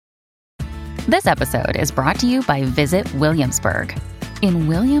This episode is brought to you by Visit Williamsburg. In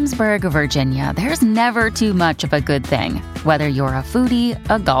Williamsburg, Virginia, there's never too much of a good thing. Whether you're a foodie,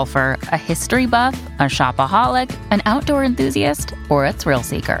 a golfer, a history buff, a shopaholic, an outdoor enthusiast, or a thrill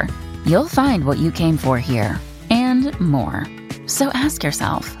seeker, you'll find what you came for here and more. So ask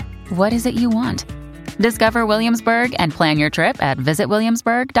yourself, what is it you want? Discover Williamsburg and plan your trip at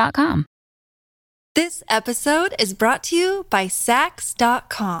visitwilliamsburg.com. This episode is brought to you by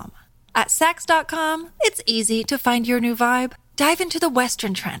Sax.com. At Sax.com, it's easy to find your new vibe. Dive into the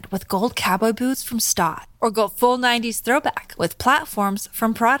Western trend with gold cowboy boots from Stott, or go full 90s throwback with platforms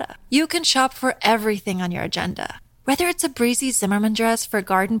from Prada. You can shop for everything on your agenda, whether it's a breezy Zimmermann dress for a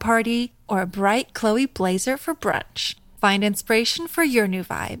garden party or a bright Chloe blazer for brunch. Find inspiration for your new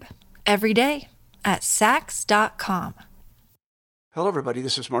vibe every day at Sax.com. Hello, everybody.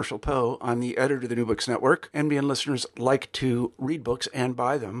 This is Marshall Poe. I'm the editor of the New Books Network. NBN listeners like to read books and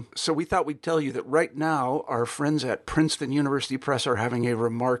buy them. So we thought we'd tell you that right now, our friends at Princeton University Press are having a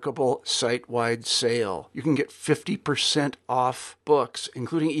remarkable site-wide sale. You can get 50% off books,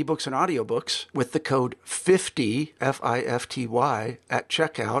 including ebooks and audiobooks, with the code 50, F-I-F-T-Y, at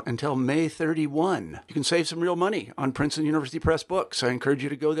checkout until May 31. You can save some real money on Princeton University Press books. I encourage you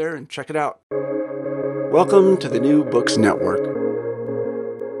to go there and check it out. Welcome to the New Books Network.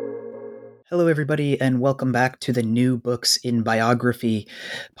 Hello, everybody, and welcome back to the New Books in Biography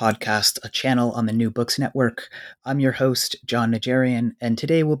podcast, a channel on the New Books Network. I'm your host, John Najarian, and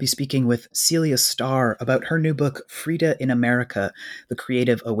today we'll be speaking with Celia Starr about her new book, Frida in America, The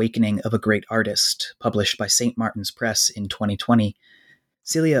Creative Awakening of a Great Artist, published by St. Martin's Press in 2020.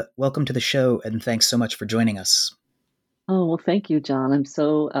 Celia, welcome to the show, and thanks so much for joining us. Oh, well, thank you, John. I'm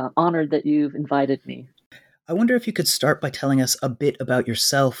so honored that you've invited me. I wonder if you could start by telling us a bit about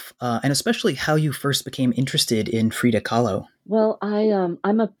yourself, and especially how you first became interested in Frida Kahlo. Well,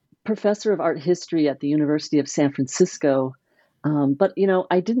 I'm a professor of art history at the University of San Francisco, but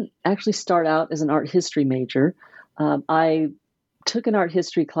I didn't actually start out as an art history major. I took an art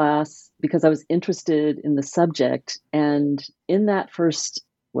history class because I was interested in the subject, and in that first,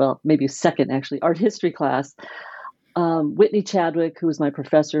 well, maybe second actually, art history class, Whitney Chadwick, who was my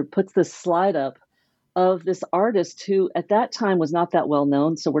professor, puts this slide up of this artist who at that time was not that well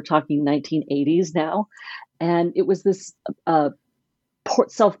known. So we're talking 1980s now. And it was this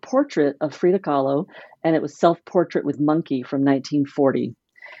self-portrait of Frida Kahlo, and it was Self-Portrait with Monkey from 1940.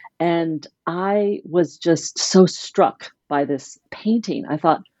 And I was just so struck by this painting. I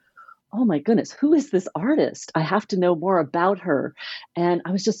thought, oh my goodness, who is this artist? I have to know more about her. And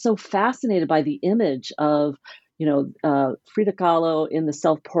I was just so fascinated by the image of Frida Kahlo in the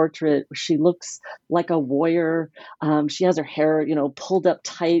self-portrait. She looks like a warrior. She has her hair, pulled up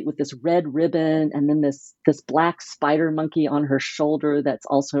tight with this red ribbon, and then this black spider monkey on her shoulder that's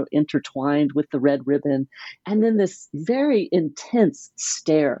also intertwined with the red ribbon, and then this very intense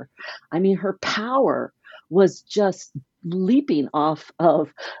stare. I mean, her power was just leaping off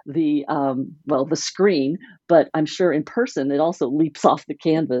of the screen, but I'm sure in person it also leaps off the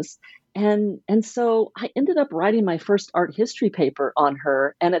canvas. And so I ended up writing my first art history paper on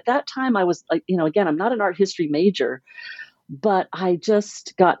her. And at that time I was like, again, I'm not an art history major, but I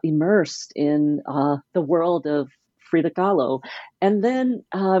just got immersed in the world of Frida Kahlo. And then,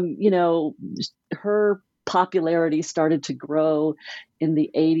 her popularity started to grow in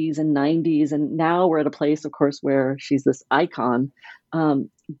the 80s and 90s. And now we're at a place, of course, where she's this icon.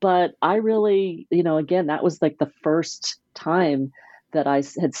 But I really, again, that was like the first time that I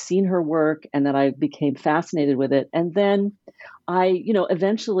had seen her work and that I became fascinated with it. And then I,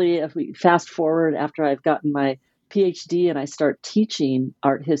 eventually, if we fast forward after I've gotten my PhD and I start teaching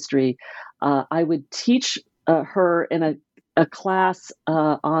art history, I would teach her in a class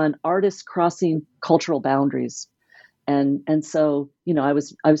on artists crossing cultural boundaries. And so, I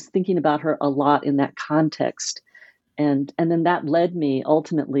was thinking about her a lot in that context. And then that led me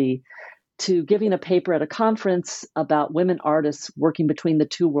ultimately to giving a paper at a conference about women artists working between the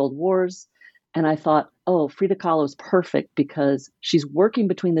two world wars. And I thought, oh, Frida Kahlo is perfect because she's working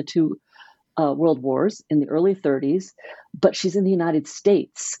between the two world wars in the early 30s, but she's in the United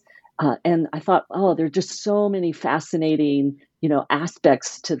States. And I thought, oh, there are just so many fascinating,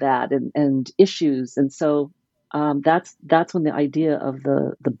 aspects to that and issues. And so that's when the idea of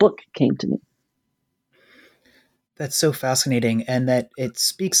the book came to me. That's so fascinating, and that it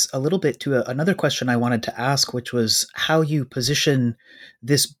speaks a little bit to another question I wanted to ask, which was how you position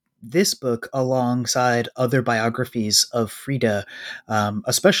this book alongside other biographies of Frida,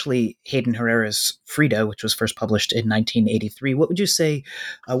 especially Hayden Herrera's Frida, which was first published in 1983. What would you say,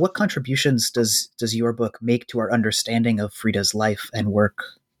 what contributions does your book make to our understanding of Frida's life and work?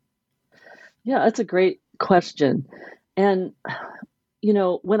 Yeah, that's a great question. And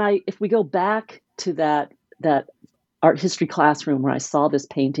if we go back to that art history classroom where I saw this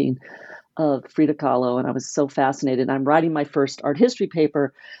painting of Frida Kahlo, and I was so fascinated. I'm writing my first art history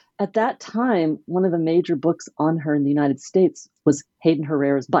paper. At that time, one of the major books on her in the United States was Hayden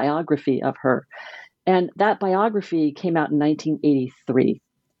Herrera's biography of her. And that biography came out in 1983.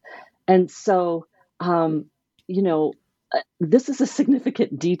 And so, um, you know, this is a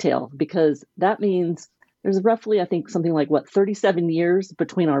significant detail because that means there's roughly, I think, something like 37 years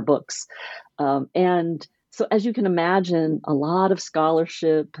between our books. And so, as you can imagine, a lot of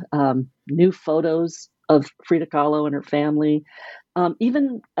scholarship, new photos of Frida Kahlo and her family,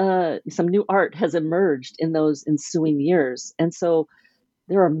 even some new art has emerged in those ensuing years. And so,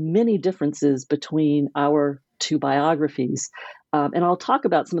 there are many differences between our two biographies. And I'll talk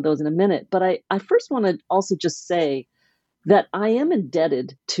about some of those in a minute. But I first want to also just say that I am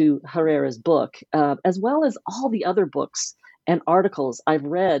indebted to Herrera's book, as well as all the other books and articles I've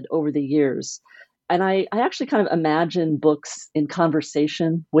read over the years. And I actually kind of imagine books in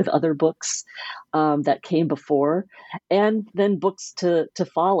conversation with other books that came before, and then books to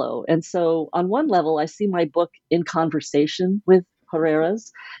follow. And so, on one level, I see my book in conversation with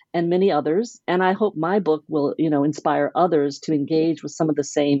Herrera's and many others, and I hope my book will, inspire others to engage with some of the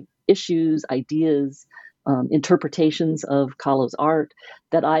same issues, ideas, interpretations of Kahlo's art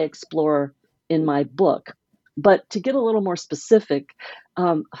that I explore in my book. But to get a little more specific,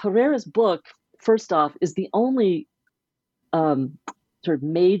 Herrera's book, first off, is the only sort of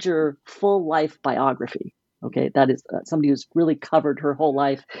major full life biography. Okay, that is somebody who's really covered her whole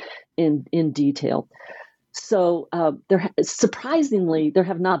life in detail. So surprisingly, there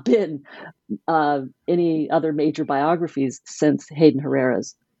have not been any other major biographies since Hayden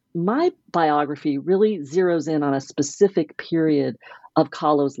Herrera's. My biography really zeroes in on a specific period of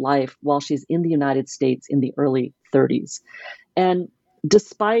Kahlo's life while she's in the United States in the early 30s. And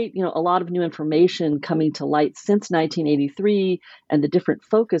despite, a lot of new information coming to light since 1983 and the different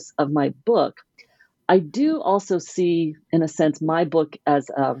focus of my book, I do also see, in a sense, my book as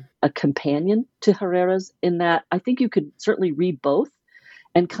a companion to Herrera's, in that I think you could certainly read both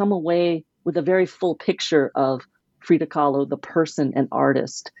and come away with a very full picture of Frida Kahlo, the person and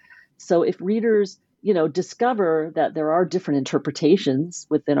artist. So if readers, discover that there are different interpretations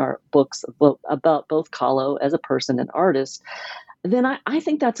within our books about both Kahlo as a person and artist, then I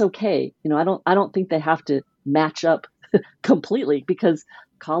think that's okay. I don't think they have to match up completely, because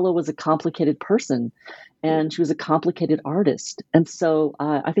Kahlo was a complicated person and she was a complicated artist. And so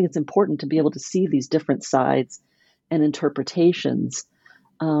I think it's important to be able to see these different sides and interpretations.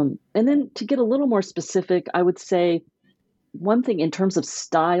 And then to get a little more specific, I would say one thing in terms of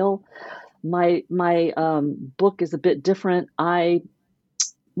style, my book is a bit different. I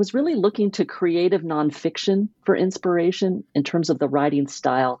was really looking to creative nonfiction for inspiration in terms of the writing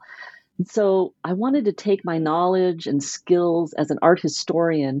style. And so I wanted to take my knowledge and skills as an art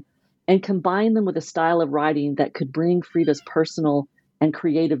historian and combine them with a style of writing that could bring Frida's personal and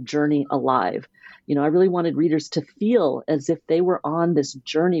creative journey alive. I really wanted readers to feel as if they were on this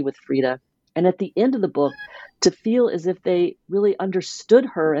journey with Frida, and at the end of the book, to feel as if they really understood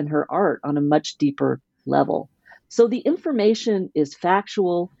her and her art on a much deeper level. So the information is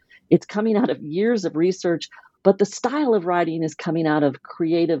factual, it's coming out of years of research, but the style of writing is coming out of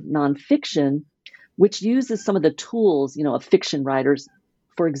creative nonfiction, which uses some of the tools, of fiction writers.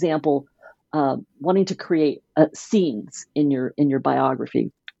 For example, wanting to create scenes in your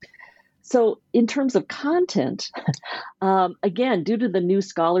biography. So in terms of content, again, due to the new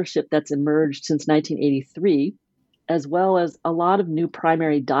scholarship that's emerged since 1983, as well as a lot of new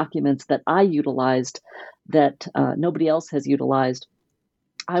primary documents that I utilized that nobody else has utilized,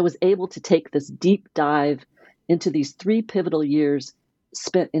 I was able to take this deep dive into these 3 pivotal years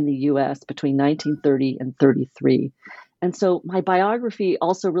spent in the U.S. between 1930 and 33. And so my biography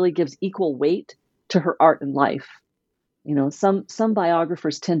also really gives equal weight to her art and life. Some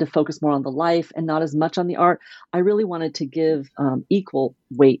biographers tend to focus more on the life and not as much on the art. I really wanted to give equal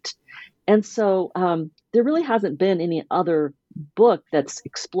weight. And so there really hasn't been any other book that's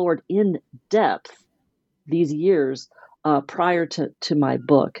explored in depth these years prior to my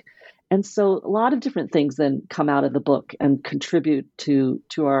book. And so a lot of different things then come out of the book and contribute to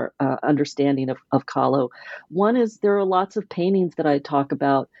our understanding of Kahlo. One is there are lots of paintings that I talk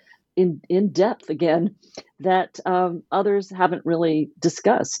about in depth, again, that others haven't really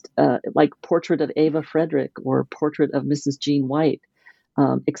discussed, like Portrait of Ava Frederick or Portrait of Mrs. Jean White,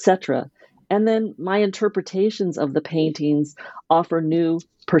 etc. And then my interpretations of the paintings offer new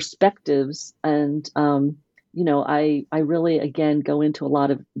perspectives and I really, again, go into a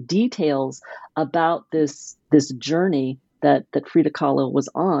lot of details about this journey that Frida Kahlo was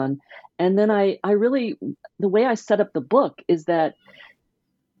on. And then I really, the way I set up the book is that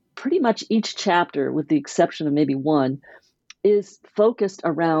pretty much each chapter, with the exception of maybe one, is focused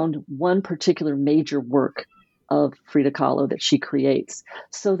around one particular major work of Frida Kahlo that she creates,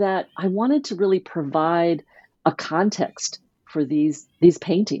 so that I wanted to really provide a context for these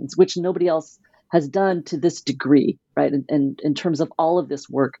paintings, which nobody else has done to this degree, right? And in terms of all of this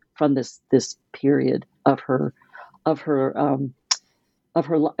work from this period of her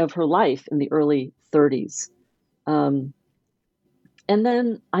life in the early 30s. And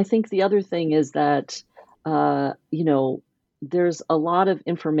then I think the other thing is that there's a lot of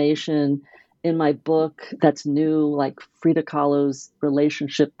information in my book that's new, like Frida Kahlo's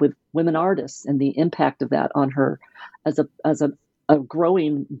relationship with women artists and the impact of that on her as a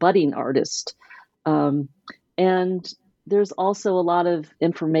growing, budding artist. And there's also a lot of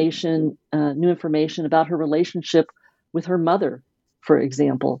information, new information about her relationship with her mother, for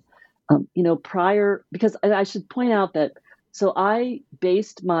example. Because I should point out that, so I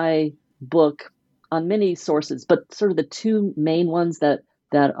based my book on many sources, but sort of the two main ones that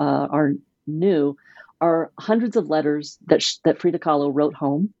are new are hundreds of letters that Frida Kahlo wrote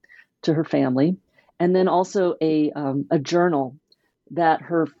home to her family, and then also a journal that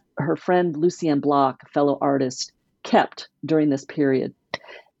her friend Lucienne Bloch, a fellow artist, kept during this period.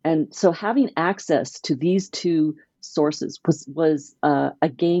 And so having access to these two sources was a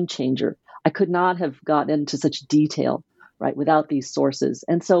game changer. I could not have gotten into such detail, right, without these sources.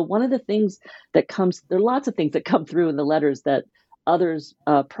 And so one of the things that there are lots of things that come through in the letters that others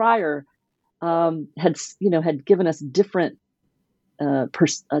prior had given us different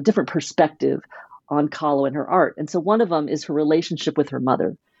perspective on Kahlo and her art. And so one of them is her relationship with her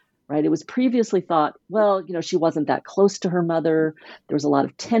mother, right? It was previously thought, well, she wasn't that close to her mother. There was a lot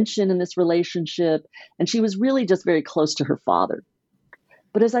of tension in this relationship, and she was really just very close to her father.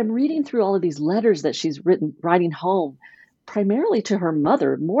 But as I'm reading through all of these letters that she's writing home, primarily to her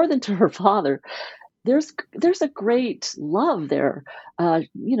mother, more than to her father, there's a great love there.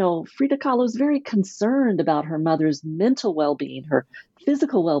 Frida Kahlo is very concerned about her mother's mental well-being, her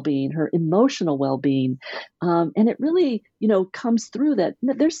physical well-being, her emotional well-being. And it really, comes through that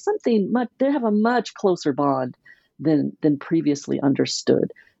there's they have a much closer bond than previously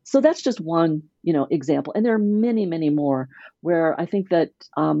understood. So that's just one, example. And there are many, many more where I think that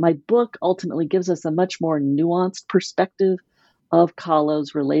my book ultimately gives us a much more nuanced perspective of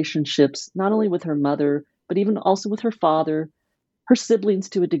Kahlo's relationships, not only with her mother, but even also with her father, her siblings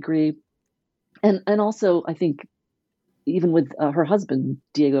to a degree, and also, I think, even with her husband,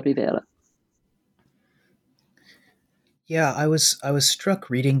 Diego Rivera. Yeah, I was struck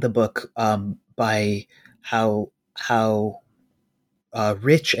reading the book by how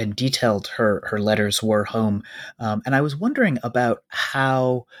rich and detailed her letters were home, and I was wondering about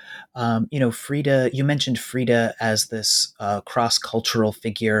how Frida. You mentioned Frida as this cross-cultural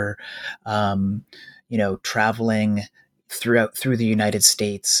figure, traveling through the United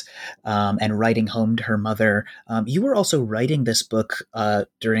States and writing home to her mother. You were also writing this book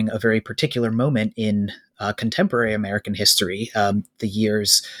during a very particular moment in contemporary American history, the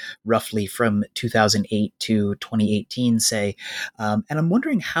years roughly from 2008 to 2018, say. And I'm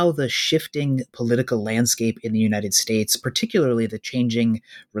wondering how the shifting political landscape in the United States, particularly the changing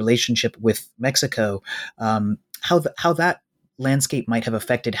relationship with Mexico, how that landscape might have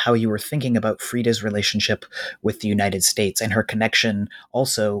affected how you were thinking about Frida's relationship with the United States and her connection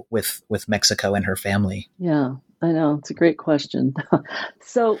also with Mexico and her family. Yeah, I know. It's a great question.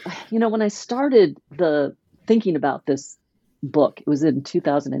 So, when I started thinking about this book, it was in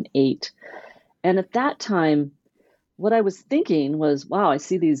 2008. And at that time, what I was thinking was, wow, I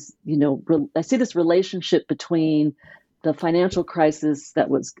see these, I see this relationship between the financial crisis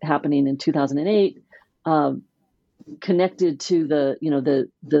that was happening in 2008, connected to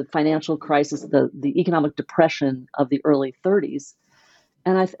the financial crisis, the economic depression of the early 30s.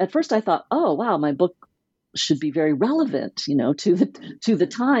 And at first I thought, oh, wow, my book should be very relevant, to the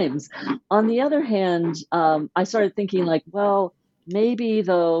times. On the other hand, I started thinking like, well, maybe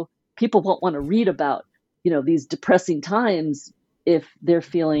though people won't want to read about, these depressing times if they're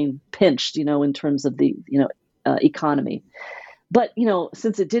feeling pinched, in terms of the, economy. But,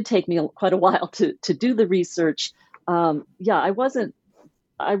 since it did take me quite a while to do the research, I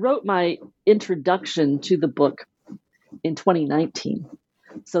wrote my introduction to the book in 2019.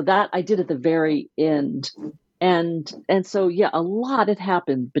 So that I did at the very end. And so, a lot had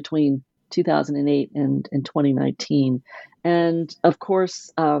happened between 2008 and 2019. And of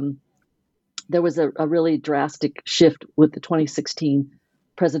course, there was a really drastic shift with the 2016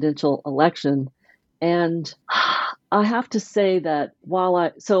 presidential election. And I have to say that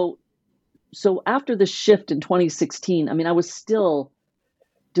so after the shift in 2016, I mean, I was still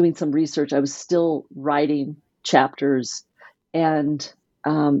doing some research. I was still writing chapters. And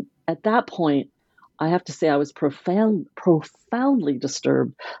at that point, I have to say I was profoundly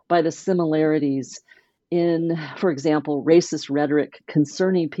disturbed by the similarities in, for example, racist rhetoric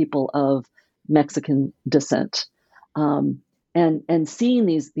concerning people of Mexican descent. And seeing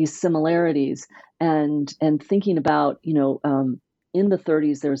these similarities and thinking about, in the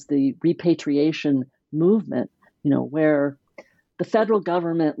 30s, there's the repatriation movement, where the federal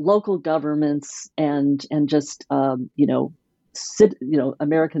government, local governments, and just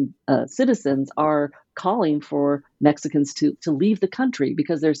American citizens are calling for Mexicans to leave the country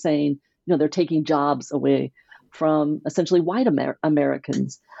because they're saying, they're taking jobs away from essentially white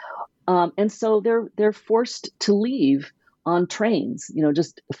Americans, and so they're forced to leave on trains,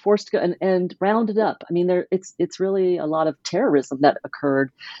 just forced to go and rounded up. I mean, it's really a lot of terrorism that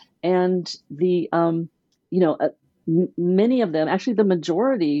occurred, and the many of them, actually the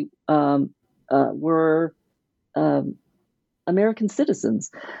majority, were American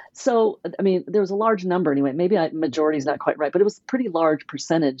citizens. So, I mean, there was a large number anyway. Maybe majority is not quite right, but it was a pretty large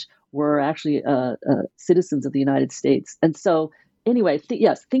percentage were actually citizens of the United States. And so, anyway,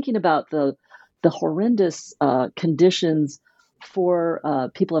 yes, thinking about the horrendous conditions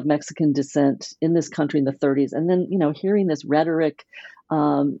for people of Mexican descent in this country in the 30s, and then hearing this rhetoric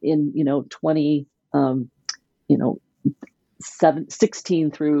in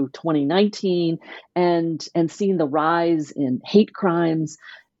 16 through 2019, and seeing the rise in hate crimes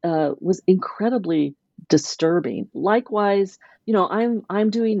was incredibly disturbing. Likewise, I'm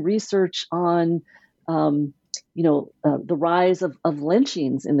doing research on the rise of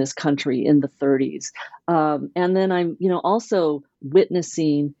lynchings in this country in the 30s, and then I'm also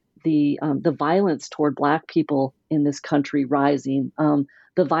witnessing the violence toward Black people in this country rising.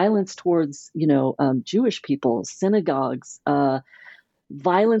 The violence towards, Jewish people, synagogues,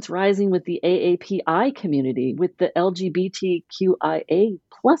 violence rising with the AAPI community, with the LGBTQIA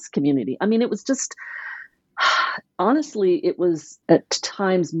plus community. I mean, it was just, honestly, it was at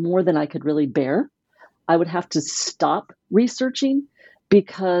times more than I could really bear. I would have to stop researching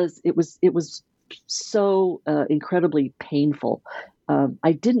because it was so incredibly painful.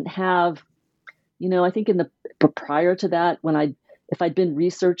 I didn't have, I think but prior to that, if I'd been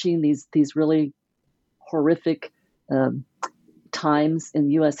researching these really horrific times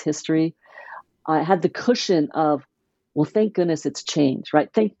in U.S. history, I had the cushion of, well, thank goodness it's changed, right?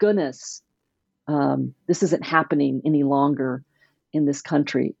 Thank goodness this isn't happening any longer in this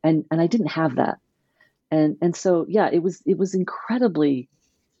country, and I didn't have that, and so yeah, it was incredibly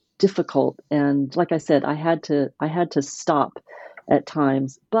difficult, and like I said, I had to stop at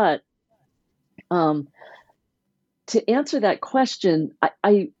times, but to answer that question,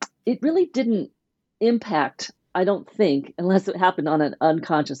 it really didn't impact, I don't think, unless it happened on an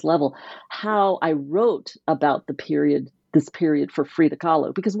unconscious level, how I wrote about this period for Frida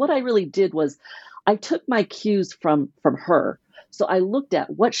Kahlo. Because what I really did was I took my cues from her. So I looked at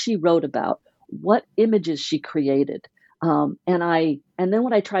what she wrote about, what images she created. And then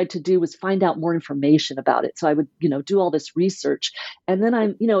what I tried to do was find out more information about it. So I would, do all this research. And then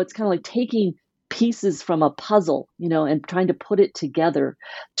it's kind of like taking pieces from a puzzle, and trying to put it together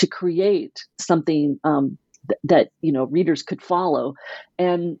to create something that readers could follow,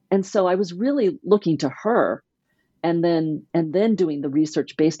 and so I was really looking to her, and then doing the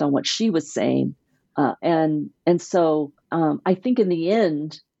research based on what she was saying, and so I think in the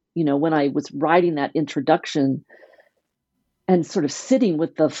end, when I was writing that introduction and sort of sitting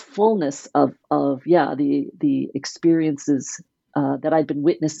with the fullness of the experiences that I'd been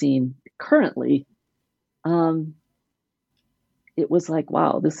witnessing currently, it was like,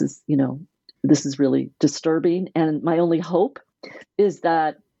 wow, this is really disturbing. And my only hope is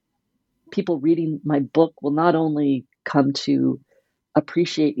that people reading my book will not only come to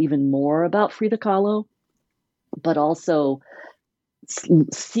appreciate even more about Frida Kahlo, but also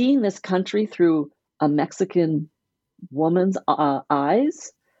seeing this country through a Mexican woman's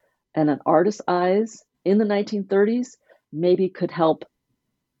eyes and an artist's eyes in the 1930s maybe could help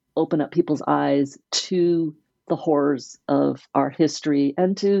open up people's eyes to the horrors of our history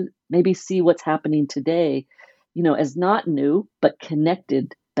and to maybe see what's happening today, as not new, but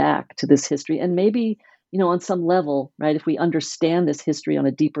connected back to this history. And maybe, on some level, right, if we understand this history on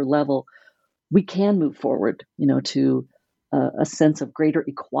a deeper level, we can move forward, to a sense of greater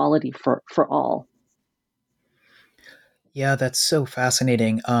equality for all. Yeah, that's so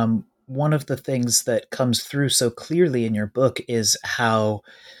fascinating. one of the things that comes through so clearly in your book is how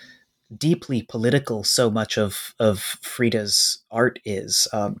deeply political so much of Frida's art is,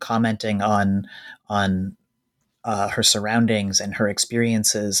 commenting on her surroundings and her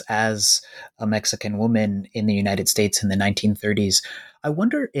experiences as a Mexican woman in the United States in the 1930s. I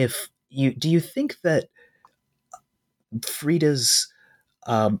wonder if do you think that Frida's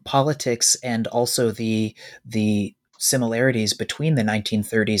politics and also the similarities between the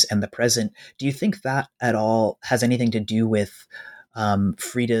 1930s and the present, do you think that at all has anything to do with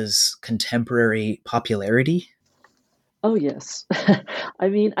Frida's contemporary popularity? Oh, yes. I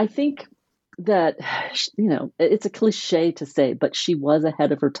mean, I think that, it's a cliche to say, but she was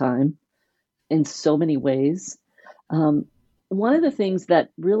ahead of her time in so many ways. One of the things that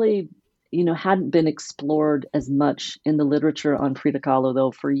really, hadn't been explored as much in the literature on Frida Kahlo,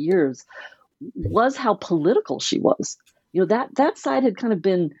 though, for years, was how political she was. That side had kind of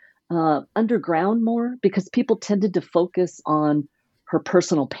been underground more because people tended to focus on her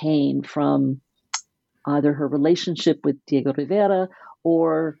personal pain from either her relationship with Diego Rivera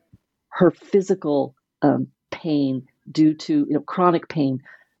or her physical pain due to chronic pain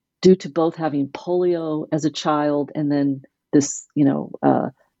due to both having polio as a child and then this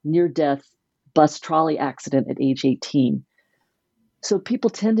near-death bus trolley accident at age 18. So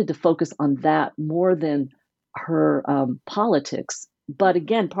people tended to focus on that more than her politics. But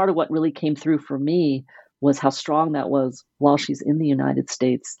again, part of what really came through for me was how strong that was while she's in the United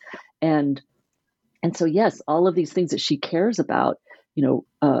States. And so, yes, all of these things that she cares about,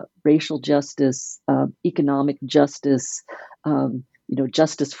 racial justice, economic justice,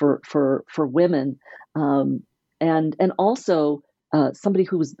 justice for women, and also somebody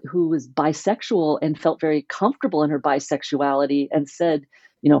who was bisexual and felt very comfortable in her bisexuality and said,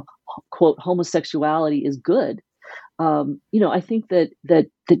 quote, homosexuality is good. I think that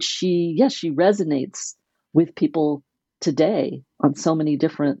she resonates with people today on so many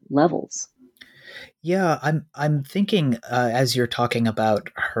different levels. Yeah, I'm thinking as you're talking about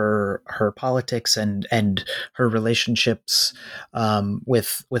her politics and her relationships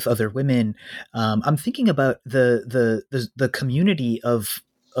with other women, I'm thinking about the community of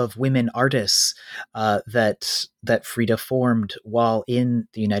women artists that Frida formed while in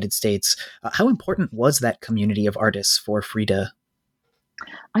the United States. How important was that community of artists for Frida?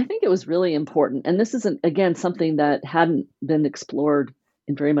 I think it was really important, and this isn't again something that hadn't been explored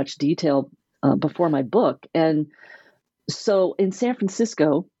in very much detail before my book. And so in San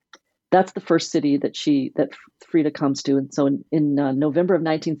Francisco, that's the first city that Frida comes to. And so in November of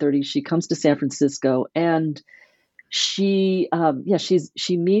 1930, she comes to San Francisco, and she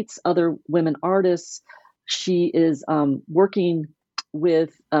meets other women artists. She is working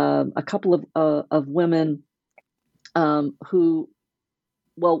with a couple of women who,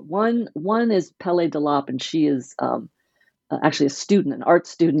 well, one is Pele Delap, and she is actually an art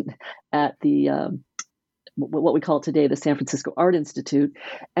student at the what we call today the San Francisco Art Institute.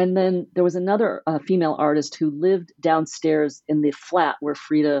 And then there was another female artist who lived downstairs in the flat where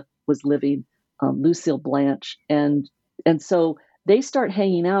Frida was living, Lucille Blanche. And so they start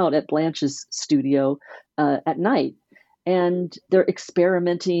hanging out at Blanche's studio at night, and they're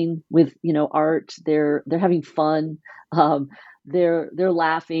experimenting with art. They're having fun. They're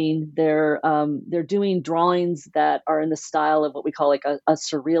laughing. They're doing drawings that are in the style of what we call like a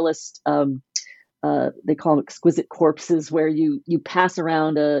surrealist. They call them exquisite corpses, where you pass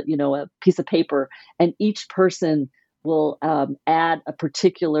around a piece of paper, and each person will add a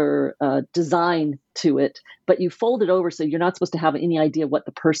particular design to it, but you fold it over so you're not supposed to have any idea what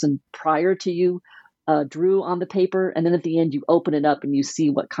the person prior to you drew on the paper, and then at the end you open it up and you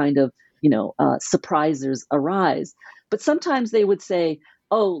see what kind of surprises arise. But sometimes they would say,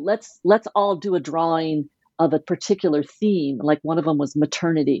 "Oh, let's all do a drawing of a particular theme." Like one of them was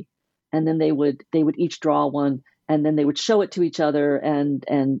maternity, and then they would each draw one, and then they would show it to each other, and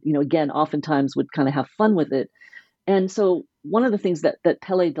again, oftentimes would kind of have fun with it. And so one of the things that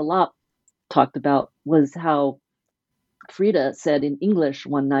Pele Delap talked about was how Frida said in English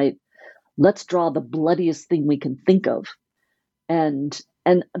one night, "Let's draw the bloodiest thing we can think of," and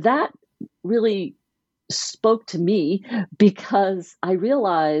that really spoke to me because I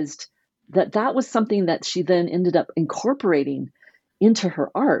realized that was something that she then ended up incorporating into her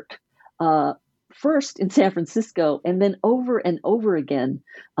art, first in San Francisco and then over and over again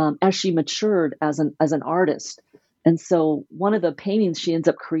as she matured as an artist. And so one of the paintings she ends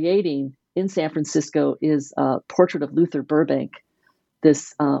up creating in San Francisco is a portrait of Luther Burbank,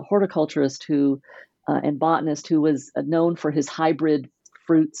 this horticulturist and botanist who was known for his hybrid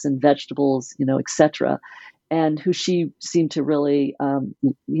fruits and vegetables, etc. and who she seemed to really,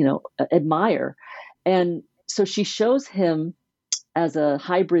 admire. And so she shows him as a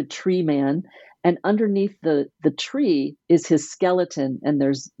hybrid tree man, and underneath the tree is his skeleton, and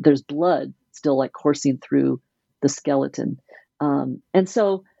there's blood still like coursing through the skeleton. And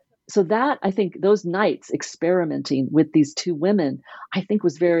so that, I think, those nights experimenting with these two women, I think,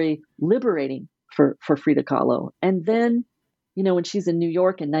 was very liberating for Frida Kahlo. And then, when she's in New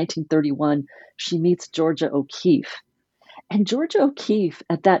York in 1931, she meets Georgia O'Keeffe. And Georgia O'Keeffe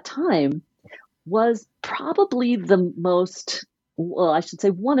at that time was probably the most, well, I should say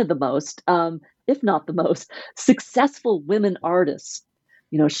one of the most, if not the most, successful women artists.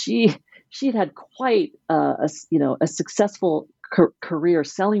 She had quite a successful career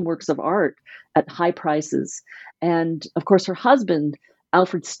selling works of art at high prices. And of course, her husband,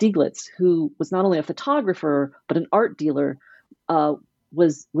 Alfred Stieglitz, who was not only a photographer, but an art dealer,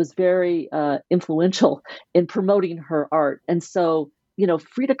 was very influential in promoting her art. And so,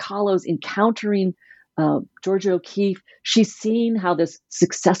 Frida Kahlo's encountering Georgia O'Keeffe, she's seeing how this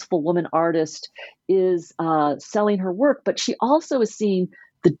successful woman artist is selling her work, but she also is seeing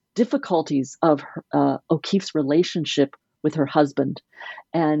the difficulties of O'Keeffe's relationship with her husband,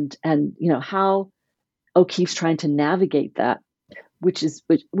 and how O'Keeffe's trying to navigate that, which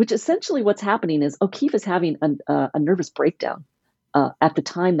essentially what's happening is O'Keeffe is having a nervous breakdown at the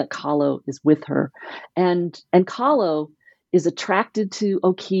time that Kahlo is with her, and Kahlo is attracted to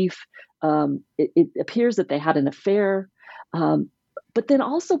O'Keeffe. It appears that they had an affair, but then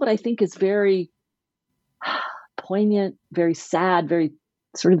also what I think is very poignant, very sad, very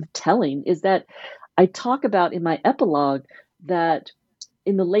sort of telling is that I talk about in my epilogue that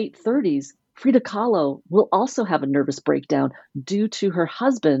in the late 30s, Frida Kahlo will also have a nervous breakdown due to her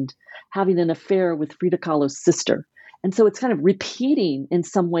husband having an affair with Frida Kahlo's sister. And so it's kind of repeating in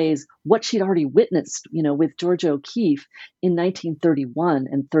some ways what she'd already witnessed, with Georgia O'Keeffe in 1931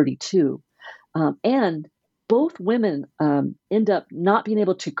 and 32. And both women end up not being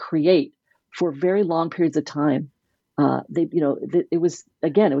able to create for very long periods of time. It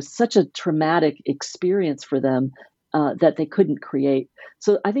was such a traumatic experience for them that they couldn't create.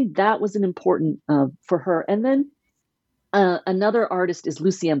 So I think that was an important for her. And then another artist is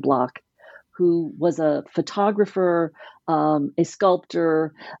Lucien Bloch, who was a photographer, a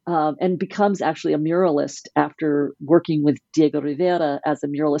sculptor, and becomes actually a muralist after working with Diego Rivera as a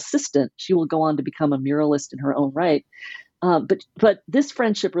mural assistant. She will go on to become a muralist in her own right. But this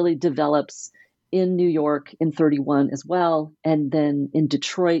friendship really develops in New York in 31 as well, and then in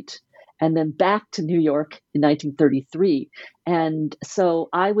Detroit, and then back to New York in 1933. And so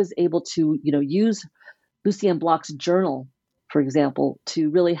I was able to, use Lucien Bloch's journal, for example, to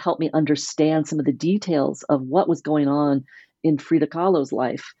really help me understand some of the details of what was going on in Frida Kahlo's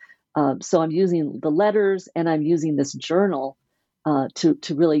life. So I'm using the letters and I'm using this journal to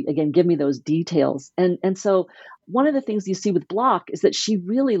really, again, give me those details. And so one of the things you see with Bloch is that she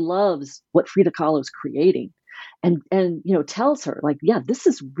really loves what Frida Kahlo's creating and tells her, like, yeah, this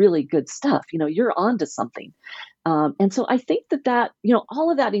is really good stuff. You're onto something. And so I think that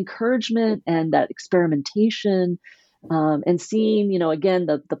all of that encouragement and that experimentation, and seeing, again,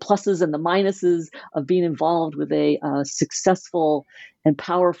 the pluses and the minuses of being involved with a successful and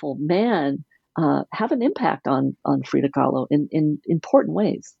powerful man have an impact on Frida Kahlo in important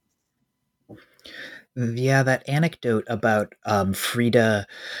ways. Yeah, that anecdote about Frida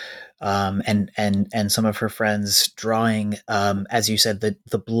and some of her friends drawing, as you said,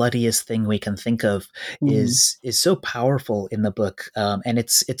 the bloodiest thing we can think of is so powerful in the book, and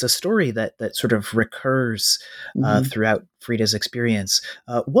it's a story that sort of recurs throughout Frida's experience.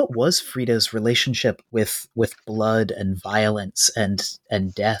 What was Frida's relationship with blood and violence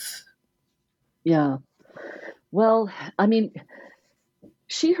and death? Yeah, well, I mean,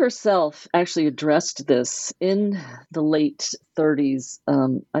 she herself actually addressed this in the late 30s,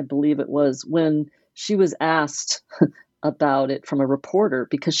 I believe it was, when she was asked about it from a reporter,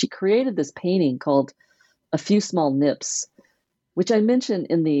 because she created this painting called A Few Small Nips, which I mentioned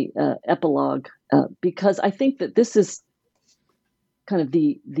in the epilogue, because I think that this is kind of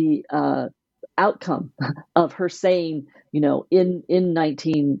the outcome of her saying, in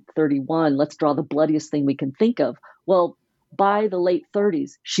 1931, let's draw the bloodiest thing we can think of. Well, by the late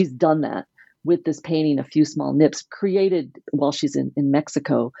 30s, she's done that with this painting, A Few Small Nips, created while she's in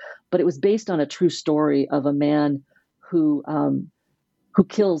Mexico. But it was based on a true story of a man who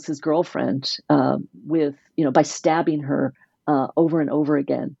kills his girlfriend by stabbing her over and over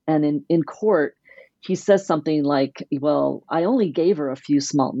again. And in court, he says something like, well, I only gave her a few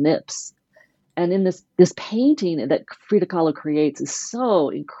small nips. And in this painting that Frida Kahlo creates is so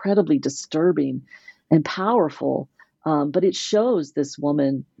incredibly disturbing. and powerful. But it shows this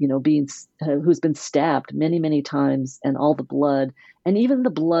woman, being who's been stabbed many, many times, and all the blood, and even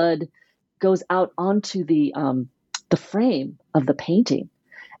the blood goes out onto the frame of the painting.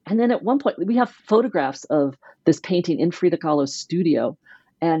 And then at one point, we have photographs of this painting in Frida Kahlo's studio,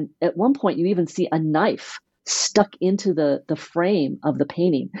 and at one point, you even see a knife stuck into the frame of the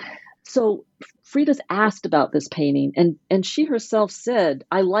painting. So Frida's asked about this painting, and she herself said,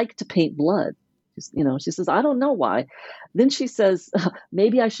 "I like to paint blood." She says, "I don't know why." Then she says,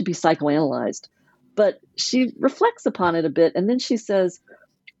 "Maybe I should be psychoanalyzed." But she reflects upon it a bit, and then she says,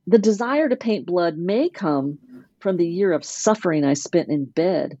 "The desire to paint blood may come from the year of suffering I spent in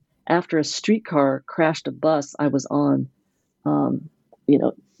bed after a streetcar crashed a bus I was on."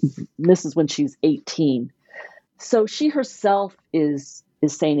 This is when she's 18. So she herself is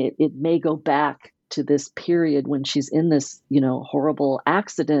saying it may go back to this period when she's in this, horrible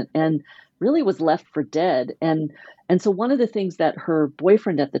accident and really was left for dead. And so one of the things that her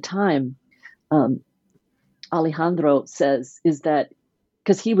boyfriend at the time, Alejandro, says is that,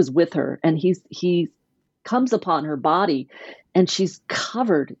 because he was with her, and he comes upon her body and she's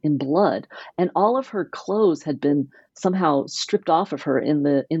covered in blood, and all of her clothes had been somehow stripped off of her in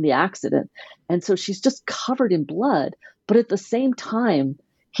the accident. And so she's just covered in blood. But at the same time,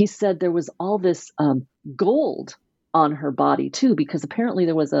 he said there was all this gold on her body too, because apparently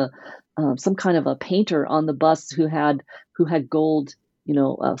there was some kind of a painter on the bus who had gold,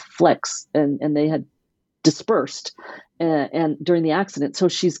 flecks, and they had dispersed and during the accident. So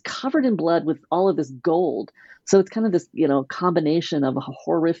she's covered in blood with all of this gold. So it's kind of this, combination of a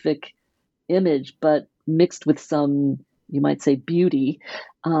horrific image, but mixed with some, you might say, beauty.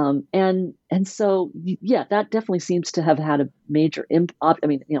 And so, yeah, that definitely seems to have had a major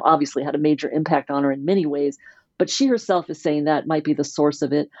obviously had a major impact on her in many ways, but she herself is saying that might be the source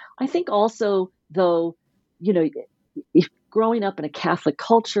of it. I think also, though, if growing up in a Catholic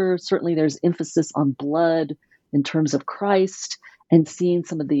culture, certainly there's emphasis on blood in terms of Christ, and seeing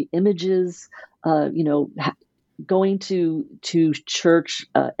some of the images, going to church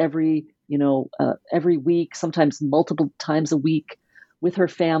every week, sometimes multiple times a week with her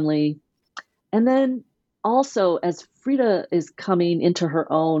family. And then also, as Frida is coming into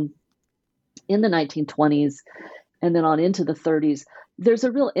her own in the 1920s and then on into the 30s, there's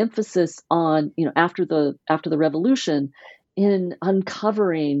a real emphasis on, after the revolution, in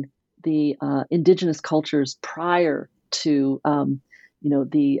uncovering the indigenous cultures prior to,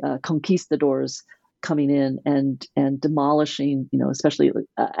 the conquistadors coming in and demolishing, especially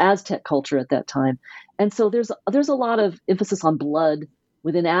Aztec culture at that time. And so there's a lot of emphasis on blood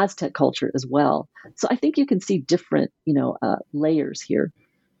within Aztec culture as well. So I think you can see different, layers here.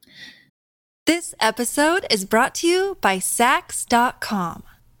 This episode is brought to you by Saks.com.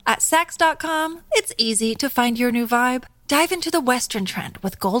 At Saks.com, it's easy to find your new vibe. Dive into the Western trend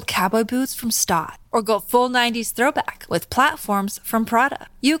with gold cowboy boots from Stott, or go full 90s throwback with platforms from Prada.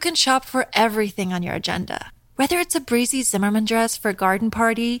 You can shop for everything on your agenda, whether it's a breezy Zimmermann dress for a garden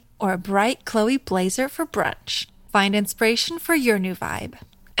party or a bright Chloe blazer for brunch. Find inspiration for your new vibe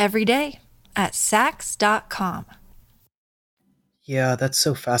every day at Saks.com. Yeah, that's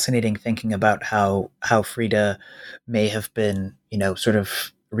so fascinating, thinking about how Frida may have been, sort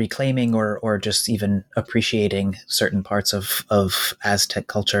of reclaiming or just even appreciating certain parts of Aztec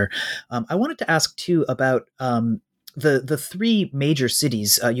culture. I wanted to ask too about the three major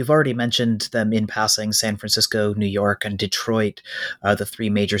cities. You've already mentioned them in passing: San Francisco, New York, and Detroit, the three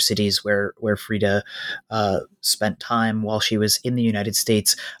major cities where Frida spent time while she was in the United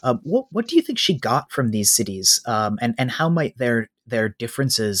States. What do you think she got from these cities, and how might their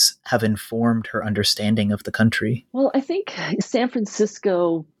differences have informed her understanding of the country? Well, I think San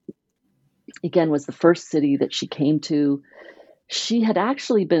Francisco, again, was the first city that she came to. She had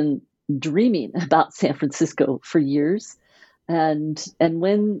actually been dreaming about San Francisco for years. And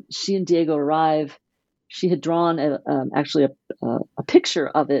when she and Diego arrive, she had drawn a picture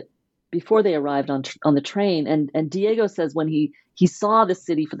of it before they arrived on the train. And Diego says when he saw the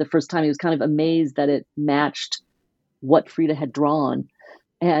city for the first time, he was kind of amazed that it matched what Frida had drawn,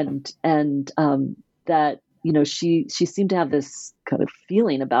 and that, she seemed to have this kind of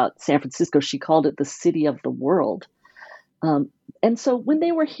feeling about San Francisco. She called it the city of the world. And so when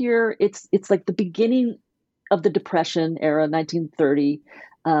they were here, it's like the beginning of the Depression era, 1930.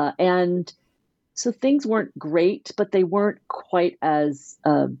 And so things weren't great, but they weren't quite as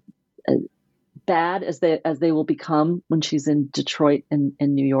bad as they will become when she's in Detroit and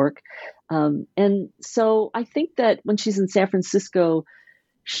New York. And so I think that when she's in San Francisco,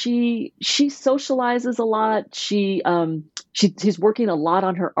 she socializes a lot. She's working a lot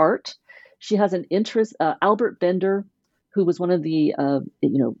on her art. She has an interest, Albert Bender, who was one of the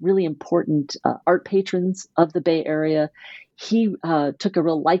really important art patrons of the Bay Area. He took a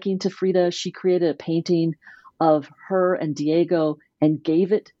real liking to Frida. She created a painting of her and Diego and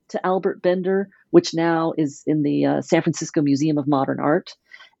gave it to Albert Bender, which now is in the San Francisco Museum of Modern Art.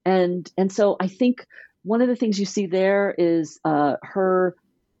 And so I think one of the things you see there is her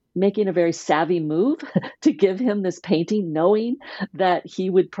making a very savvy move to give him this painting, knowing that he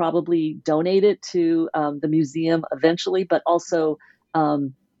would probably donate it to the museum eventually, but also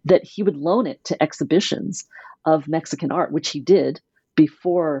that he would loan it to exhibitions of Mexican art, which he did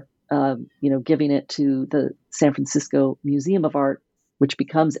before giving it to the San Francisco Museum of Art, which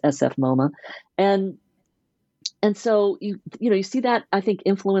becomes SF MoMA. And so you see that, I think,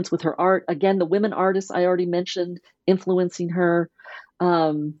 influence with her art. Again, the women artists I already mentioned influencing her.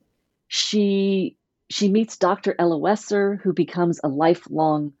 She meets Dr. Ella Wesser, who becomes a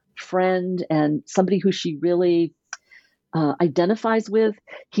lifelong friend and somebody who she really identifies with.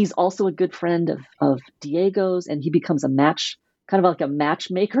 He's also a good friend of Diego's, and he becomes kind of like a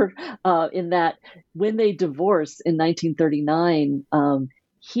matchmaker in that when they divorce in 1939,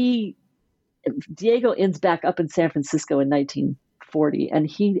 Diego ends back up in San Francisco in 1940, and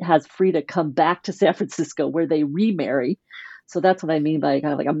he has Frida come back to San Francisco where they remarry. So that's what I mean by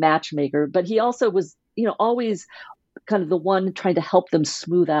kind of like a matchmaker. But he also was, always kind of the one trying to help them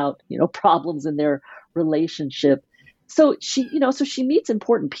smooth out, problems in their relationship. So she meets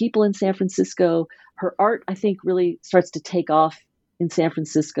important people in San Francisco. Her art, I think, really starts to take off in San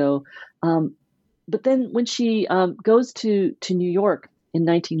Francisco. But then when she goes to New York in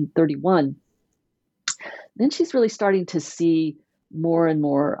 1931, then she's really starting to see more and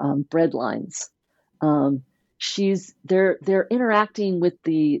more bread lines. They're interacting with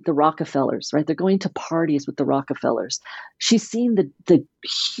the Rockefellers, right? They're going to parties with the Rockefellers. She's seen the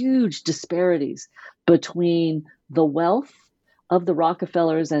huge disparities between the wealth of the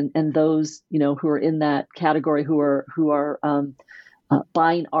Rockefellers and those who are in that category who are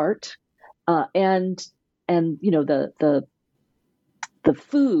buying art and the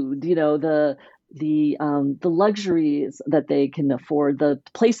food, the luxuries that they can afford, the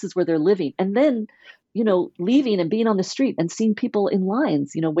places where they're living, and then leaving and being on the street and seeing people in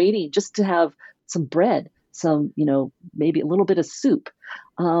lines, waiting just to have some bread, some, maybe a little bit of soup.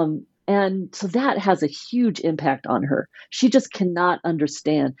 And so that has a huge impact on her. She just cannot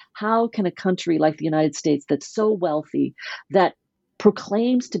understand, how can a country like the United States that's so wealthy, that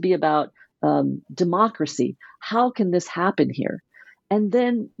proclaims to be about democracy, how can this happen here? And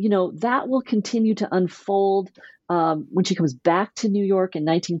then, that will continue to unfold when she comes back to New York in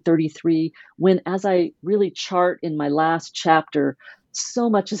 1933, when, as I really chart in my last chapter, so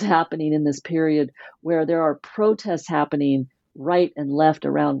much is happening in this period where there are protests happening right and left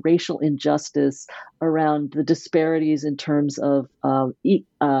around racial injustice, around the disparities in terms of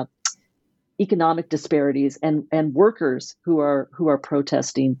economic disparities and workers who are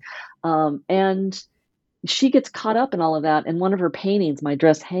protesting. And she gets caught up in all of that. And one of her paintings, My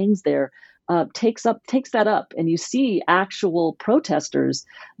Dress Hangs There, takes that up, and you see actual protesters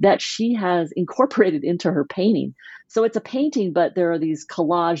that she has incorporated into her painting. So it's a painting, but there are these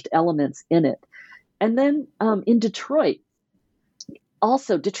collaged elements in it. And then in Detroit,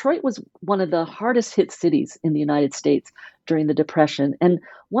 also, Detroit was one of the hardest hit cities in the United States during the Depression. And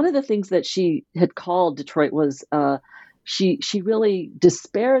one of the things that she had called Detroit was she really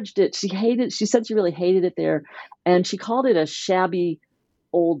disparaged it. She said she really hated it there. And she called it a shabby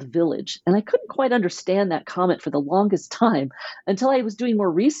old village. And I couldn't quite understand that comment for the longest time until I was doing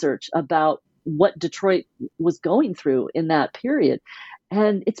more research about what Detroit was going through in that period.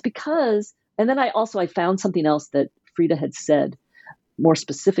 And it's because, and then I found something else that Frida had said more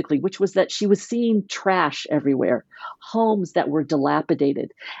specifically, which was that she was seeing trash everywhere, homes that were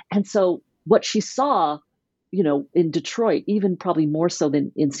dilapidated. And so what she saw, in Detroit, even probably more so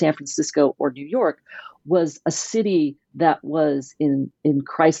than in San Francisco or New York, was a city that was in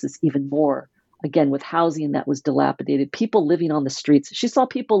crisis even more, again, with housing that was dilapidated, people living on the streets. She saw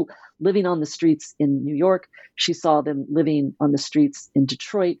people living on the streets in New York. She saw them living on the streets in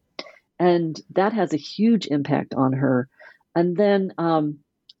Detroit. And that has a huge impact on her. And then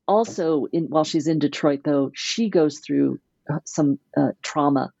also, while she's in Detroit, though, she goes through some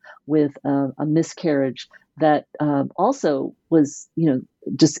trauma with a miscarriage that also was,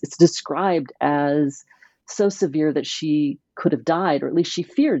 it's described as so severe that she could have died, or at least she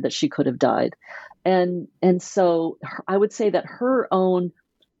feared that she could have died. And so I would say that her own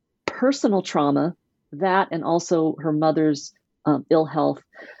personal trauma, that and also her mother's ill health,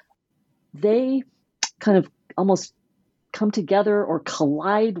 they kind of almost come together or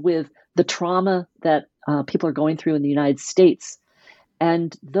collide with the trauma that people are going through in the United States.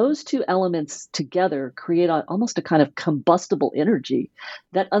 And those two elements together create almost a kind of combustible energy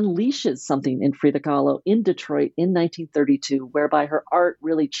that unleashes something in Frida Kahlo in Detroit in 1932, whereby her art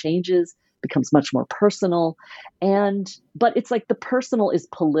really changes, becomes much more personal. But it's like the personal is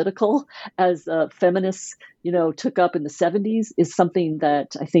political, as feminists, took up in the 70s, is something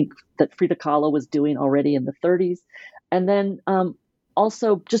that I think that Frida Kahlo was doing already in the 30s. And then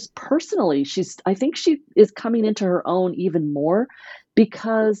also just personally, I think she is coming into her own even more,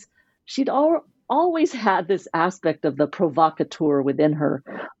 because she'd always had this aspect of the provocateur within her.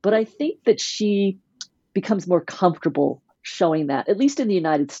 But I think that she becomes more comfortable showing that, at least in the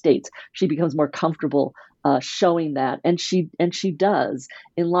United States, she becomes more comfortable showing that. And she does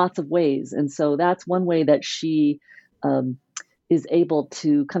in lots of ways. And so that's one way that she is able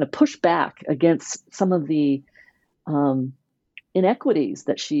to kind of push back against some of the inequities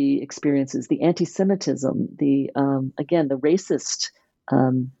that she experiences, the anti-Semitism, again, the racist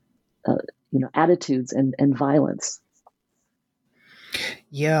attitudes and violence.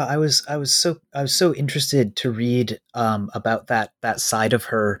 Yeah, I was so interested to read about that side of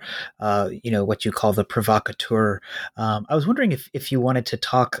her, what you call the provocateur. I was wondering if you wanted to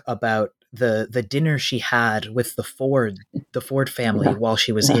talk about the dinner she had with the Ford family while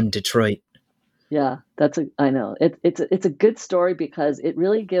she was in Detroit. Yeah, I know. It's a good story because it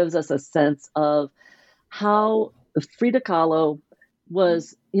really gives us a sense of how Frida Kahlo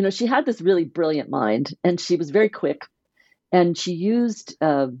was, she had this really brilliant mind, and she was very quick, and she used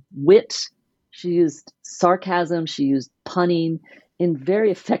wit, she used sarcasm, she used punning in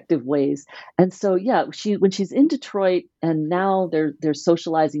very effective ways. And so, yeah, when she's in Detroit, and now they're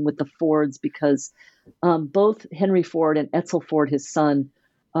socializing with the Fords, because both Henry Ford and Edsel Ford, his son,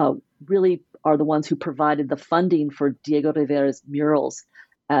 really are the ones who provided the funding for Diego Rivera's murals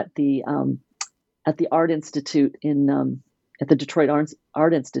at the Art Institute at the Detroit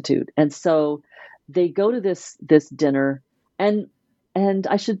Art Institute. And so they go to this dinner, and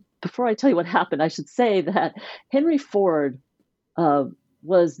I should, before I tell you what happened, I should say that Henry Ford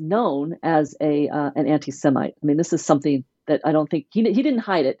was known as an anti-Semite. I mean, this is something that I don't think he didn't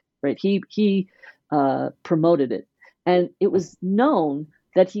hide it, right? He promoted it, and it was known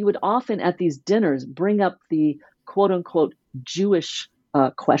that he would often at these dinners bring up the quote unquote Jewish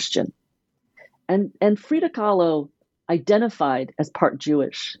question. And Frida Kahlo identified as part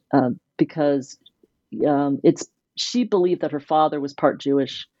Jewish because she believed that her father was part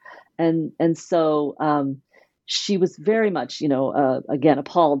Jewish. And so she was very much, again,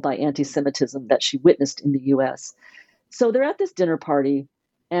 appalled by anti-Semitism that she witnessed in the U.S. So they're at this dinner party,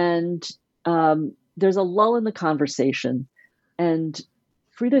 and there's a lull in the conversation. And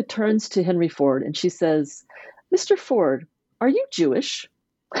Frida turns to Henry Ford and she says, "Mr. Ford, are you Jewish?"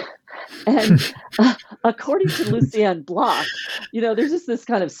 And according to Lucienne Bloch, there's just this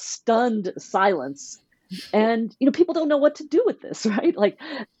kind of stunned silence. And, people don't know what to do with this, right? Like,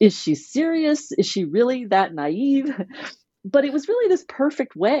 is she serious? Is she really that naive? But it was really this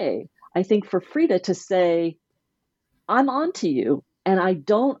perfect way, I think, for Frida to say, I'm on to you, and I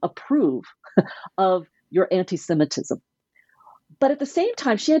don't approve of your anti-Semitism. But at the same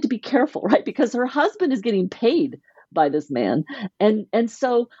time, she had to be careful, right? Because her husband is getting paid by this man. And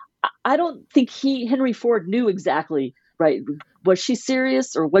so I don't think Henry Ford knew exactly, right? Was she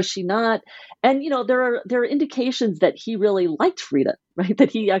serious or was she not? And, there are indications that he really liked Frida, right? That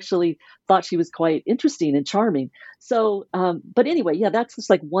he actually thought she was quite interesting and charming. So, but anyway, yeah, that's just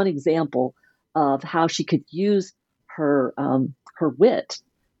like one example of how she could use her wit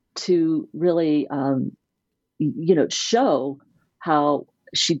to really, show how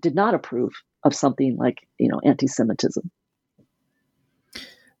she did not approve of something like, anti-Semitism.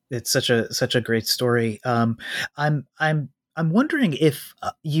 It's such a great story. I'm wondering if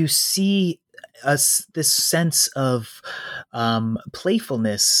you see this sense of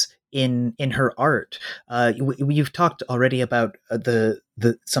playfulness in her art. You've talked already about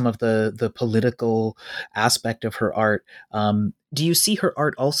some of the political aspect of her art. Do you see her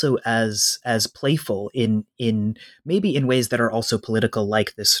art also as playful in maybe in ways that are also political,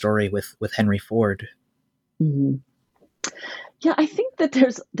 like this story with Henry Ford? Mm-hmm. Yeah, I think that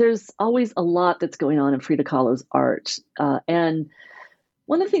there's always a lot that's going on in Frida Kahlo's art. And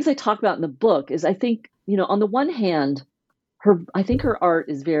one of the things I talk about in the book is, I think, on the one hand, I think her art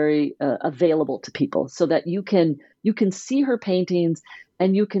is very available to people, so that you can see her paintings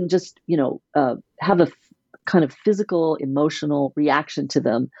and you can just, have a kind of physical, emotional reaction to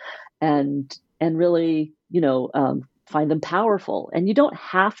them, and really, find them powerful. And you don't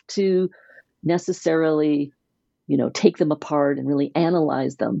have to necessarily take them apart and really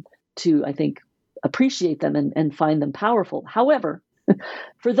analyze them to, I think, appreciate them and find them powerful. However,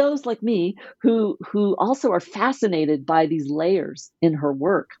 for those like me who also are fascinated by these layers in her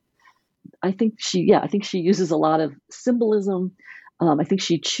work, I think she uses a lot of symbolism. I think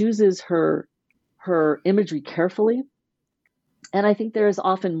she chooses her imagery carefully, and I think there is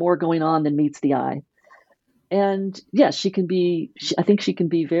often more going on than meets the eye. And yes, I think she can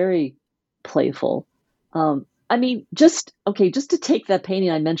be very playful. I mean, just to take that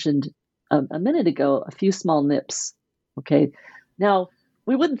painting I mentioned a minute ago, A Few Small Nips. Okay. Now,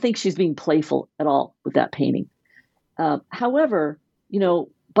 we wouldn't think she's being playful at all with that painting. However,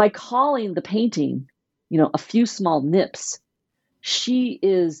 by calling the painting, A Few Small Nips, she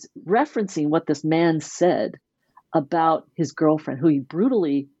is referencing what this man said about his girlfriend, who he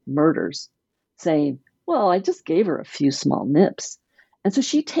brutally murders, saying, well, I just gave her a few small nips. And so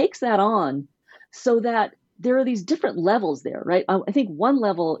she takes that on so that there are these different levels there, right? I think one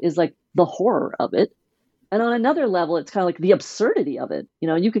level is like the horror of it. And on another level, it's kind of like the absurdity of it.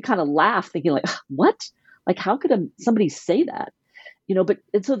 You could kind of laugh thinking like, what? Like, how could somebody say that?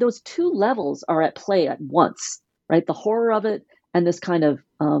 And so those two levels are at play at once, right? The horror of it and this kind of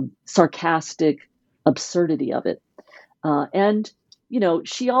sarcastic absurdity of it. And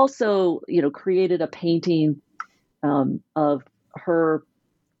she also, created a painting of her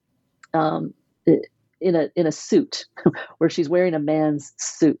in a suit where she's wearing a man's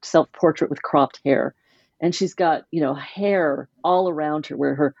suit, self-portrait with cropped hair. And she's got, hair all around her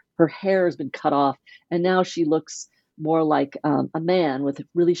where her hair has been cut off. And now she looks more like a man with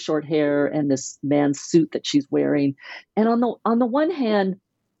really short hair and this man's suit that she's wearing. And on the one hand,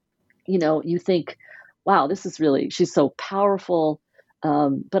 you think, wow, she's so powerful.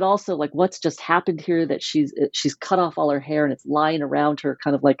 But also like what's just happened here, that she's cut off all her hair and it's lying around her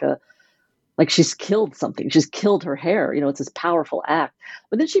kind of like she's killed something. She's killed her hair. It's this powerful act.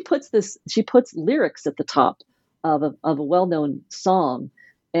 But then she puts lyrics at the top of a well-known song.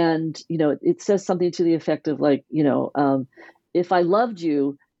 And, it says something to the effect of like, if I loved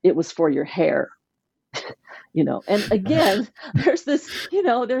you, it was for your hair, and again, there's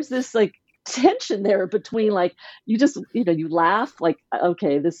this like tension there between like, you just, you laugh like,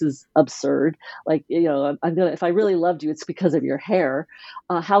 okay, this is absurd. Like, if I really loved you, it's because of your hair.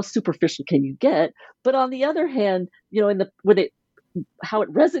 How superficial can you get? But on the other hand, how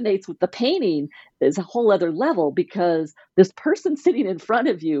it resonates with the painting is a whole other level, because this person sitting in front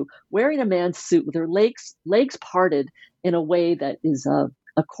of you wearing a man's suit with her legs parted in a way that is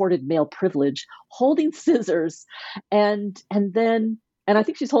accorded male privilege, holding scissors, and I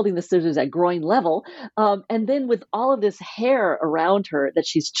think she's holding the scissors at groin level. And then with all of this hair around her that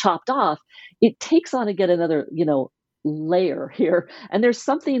she's chopped off, it takes on again another, layer here. And there's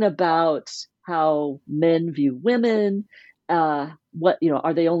something about how men view women. Are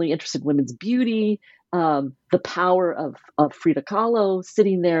they only interested in women's beauty? The power of Frida Kahlo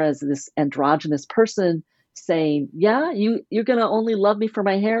sitting there as this androgynous person saying, yeah, you're going to only love me for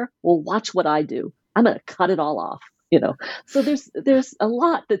my hair? Well, watch what I do. I'm going to cut it all off. So there's a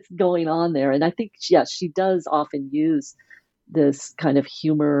lot that's going on there. And I think, yes, she does often use this kind of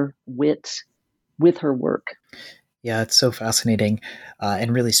humor, wit with her work. Yeah, it's so fascinating,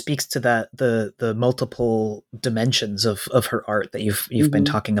 and really speaks to the multiple dimensions of her art that you've mm-hmm. been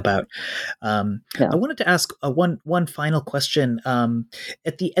talking about. I wanted to ask one final question.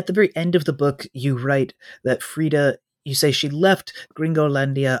 At the very end of the book, you write that Frida, you say she left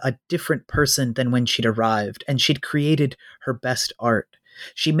Gringolandia a different person than when she'd arrived, and she'd created her best art.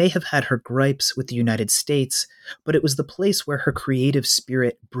 She may have had her gripes with the United States, but it was the place where her creative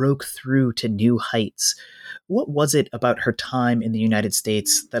spirit broke through to new heights. What was it about her time in the United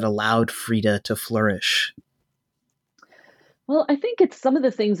States that allowed Frida to flourish? Well, I think it's some of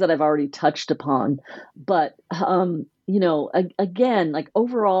the things that I've already touched upon, but, again, like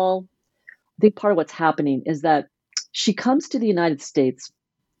overall, I think part of what's happening is that she comes to the United States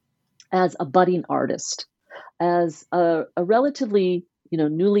as a budding artist, as a relatively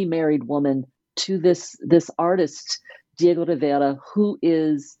newly married woman to this artist, Diego Rivera, who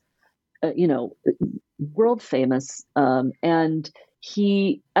is, world famous. And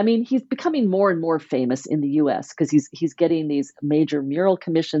he's becoming more and more famous in the U.S. because he's getting these major mural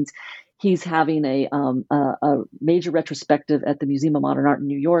commissions. He's having a major retrospective at the Museum of Modern Art in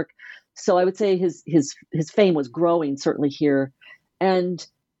New York. So I would say his fame was growing, certainly here. And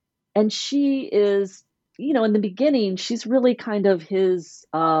she is, in the beginning, she's really kind of his,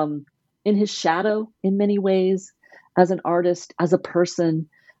 in his shadow in many ways, as an artist, as a person.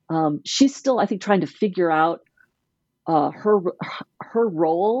 She's still, I think, trying to figure out her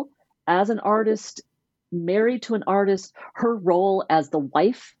role as an artist married to an artist, her role as the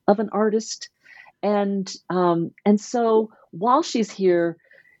wife of an artist. And so while she's here,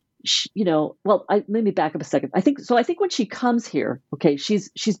 let me back up a second. I think when she comes here, okay,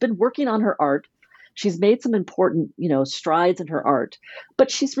 she's been working on her art. She's made some important, strides in her art,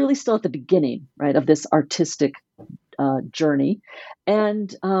 but she's really still at the beginning, right, of this artistic journey.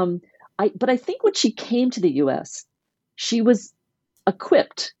 And but I think when she came to the U.S., she was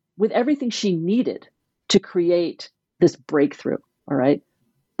equipped with everything she needed to create this breakthrough. All right,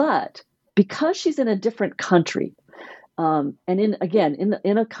 but because she's in a different country, and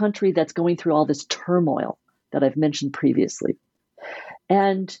in a country that's going through all this turmoil that I've mentioned previously,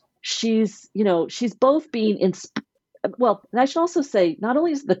 and she's both being and I should also say, not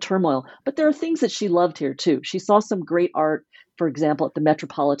only is the turmoil, but there are things that she loved here too. She saw some great art, for example, at the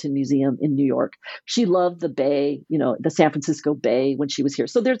Metropolitan Museum in New York. She loved the Bay, the San Francisco Bay when she was here.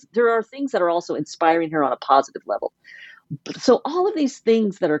 So there are things that are also inspiring her on a positive level. So all of these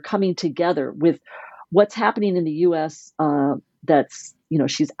things that are coming together with what's happening in the U.S. That's,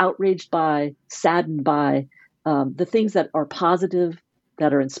 she's outraged by, saddened by, the things that are positive,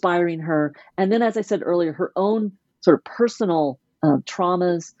 that are inspiring her. And then, as I said earlier, her own sort of personal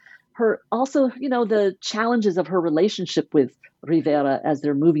traumas, her also, the challenges of her relationship with Rivera as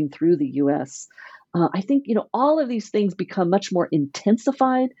they're moving through the U.S. I think, all of these things become much more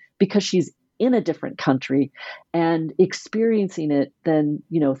intensified because she's in a different country and experiencing it than,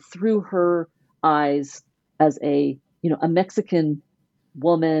 through her eyes as a Mexican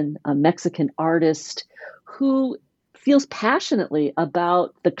woman, a Mexican artist who feels passionately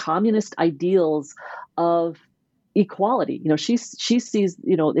about the communist ideals of equality. She sees,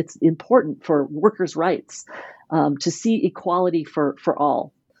 it's important for workers' rights to see equality for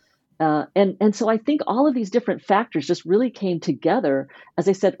all. And so I think all of these different factors just really came together, as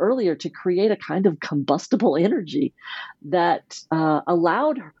I said earlier, to create a kind of combustible energy that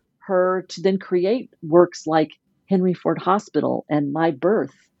allowed her to then create works like Henry Ford Hospital and My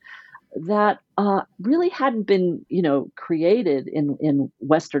Birth that really hadn't been, created in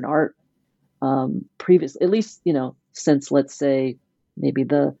Western art previously, at least, since, let's say, maybe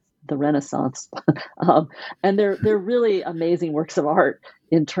the Renaissance. And they're really amazing works of art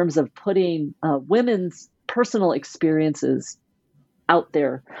in terms of putting women's personal experiences out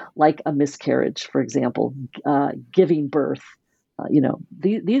there, like a miscarriage, for example, giving birth.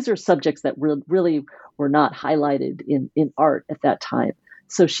 These are subjects that really were not highlighted in art at that time.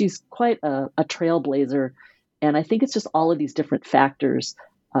 So she's quite a trailblazer. And I think it's just all of these different factors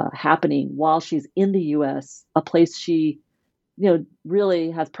happening while she's in the U.S., a place she, really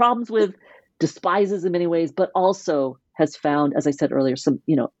has problems with, despises in many ways, but also has found, as I said earlier, some,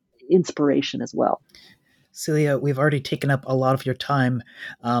 inspiration as well. Celia, we've already taken up a lot of your time,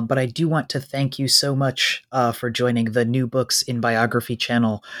 but I do want to thank you so much for joining the New Books in Biography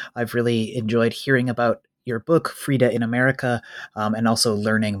channel. I've really enjoyed hearing about your book, Frida in America, and also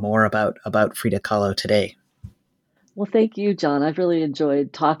learning more about Frida Kahlo today. Well, thank you, John. I've really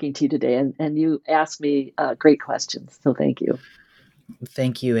enjoyed talking to you today, and you asked me great questions, so thank you.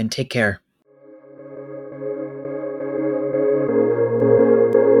 Thank you, and take care.